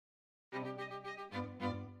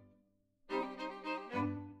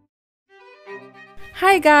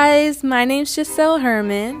Hi guys, my name's Giselle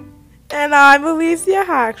Herman. And I'm Alisia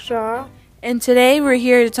Hackshaw. And today we're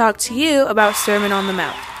here to talk to you about Sermon on the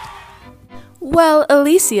Mount. Well,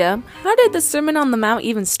 Alisia, how did the Sermon on the Mount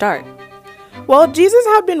even start? Well, Jesus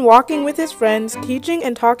had been walking with his friends, teaching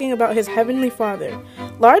and talking about his heavenly Father.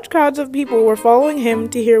 Large crowds of people were following him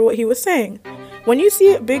to hear what he was saying. When you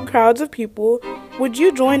see big crowds of people, would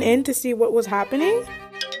you join in to see what was happening?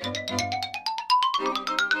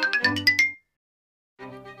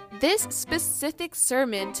 This specific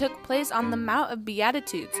sermon took place on the Mount of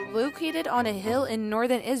Beatitudes, located on a hill in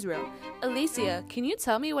northern Israel. Alisia, can you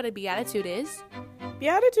tell me what a beatitude is?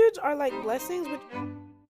 Beatitudes are like blessings which...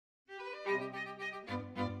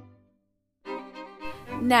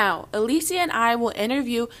 Now, Alisia and I will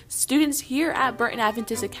interview students here at Burton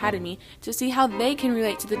Adventist Academy to see how they can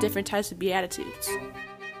relate to the different types of Beatitudes.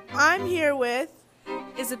 I'm here with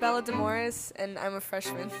Isabella DeMorris, and I'm a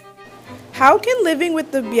freshman. How can living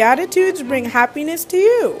with the Beatitudes bring happiness to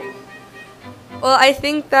you? Well, I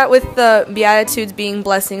think that with the Beatitudes being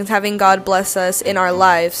blessings, having God bless us in our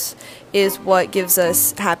lives is what gives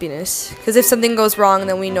us happiness. Because if something goes wrong,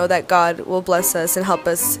 then we know that God will bless us and help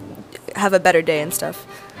us have a better day and stuff.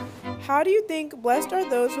 How do you think blessed are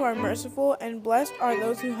those who are merciful and blessed are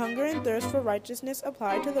those who hunger and thirst for righteousness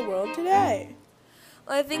apply to the world today?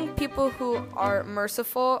 Well, I think people who are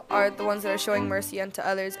merciful are the ones that are showing mercy unto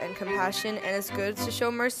others and compassion, and it's good to show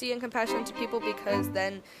mercy and compassion to people because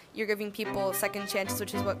then you're giving people second chances,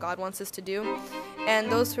 which is what God wants us to do.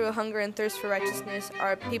 And those who hunger and thirst for righteousness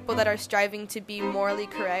are people that are striving to be morally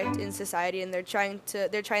correct in society, and they're trying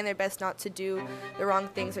their best not to do the wrong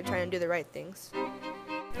things, they're trying to do the right things.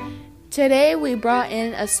 Today we brought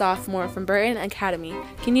in a sophomore from Burton Academy.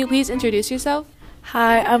 Can you please introduce yourself?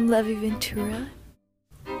 Hi, I'm Levy Ventura.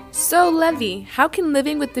 So, Levy, how can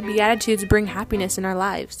living with the Beatitudes bring happiness in our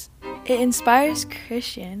lives? It inspires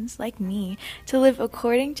Christians like me to live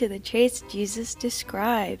according to the traits Jesus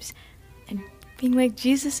describes, and being like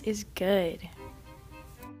Jesus is good.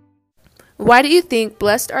 Why do you think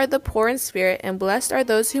blessed are the poor in spirit and blessed are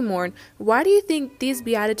those who mourn? Why do you think these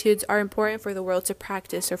Beatitudes are important for the world to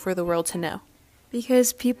practice or for the world to know?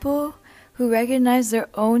 Because people who recognize their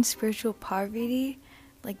own spiritual poverty,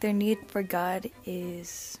 like their need for God,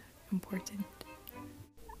 is important.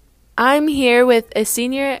 I'm here with a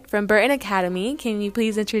senior from Burton Academy. Can you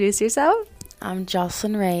please introduce yourself? I'm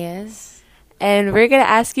Jocelyn Reyes. And we're going to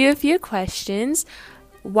ask you a few questions.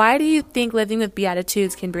 Why do you think living with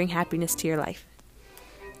Beatitudes can bring happiness to your life?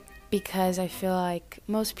 Because I feel like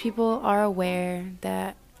most people are aware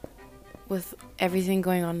that with everything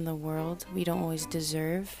going on in the world, we don't always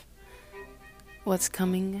deserve what's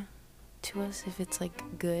coming to us. If it's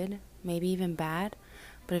like good, maybe even bad,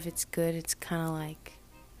 but if it's good, it's kind of like,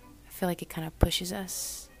 I feel like it kind of pushes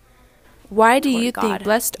us. Why do you God. think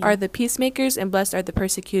blessed are the peacemakers and blessed are the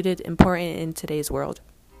persecuted important in today's world?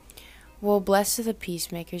 Well, blessed are the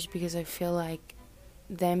peacemakers because I feel like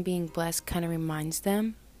them being blessed kind of reminds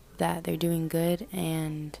them that they're doing good,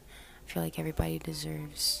 and I feel like everybody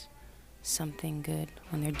deserves something good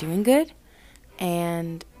when they're doing good.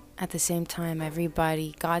 And at the same time,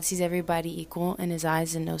 God sees everybody equal in his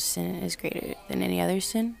eyes, and no sin is greater than any other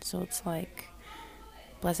sin. So it's like,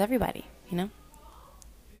 bless everybody, you know?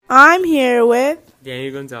 I'm here with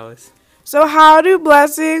Daniel Gonzalez. So how do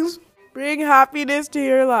blessings bring happiness to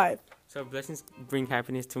your life? So blessings bring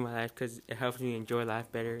happiness to my life because it helps me enjoy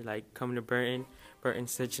life better. Like coming to Burton.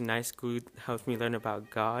 Burton's such a nice school. It helps me learn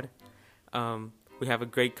about God. We have a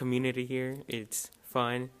great community here. It's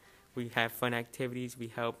fun. We have fun activities. We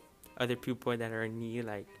help other people that are in need,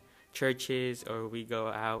 like churches, or we go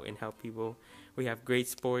out and help people. We have great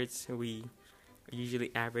sports. We usually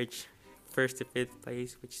average 1st to 5th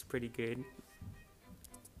place, which is pretty good.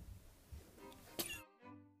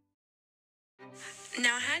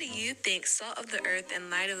 Now, how do you think salt of the earth and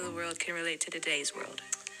light of the world can relate to today's world?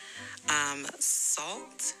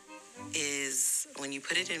 Salt is, when you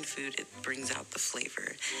put it in food, it brings out the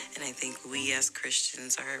flavor. And I think we as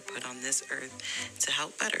Christians are put on this earth to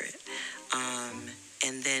help better it.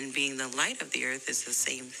 And then being the light of the earth is the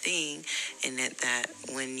same thing in it that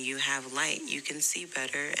when you have light, you can see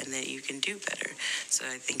better and that you can do better. So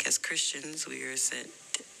I think as Christians,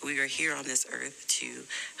 we are here on this earth to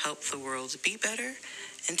help the world be better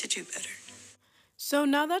and to do better. So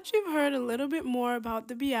now that you've heard a little bit more about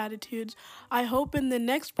the Beatitudes, I hope in the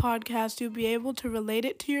next podcast you'll be able to relate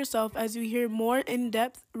it to yourself as you hear more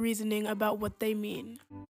in-depth reasoning about what they mean.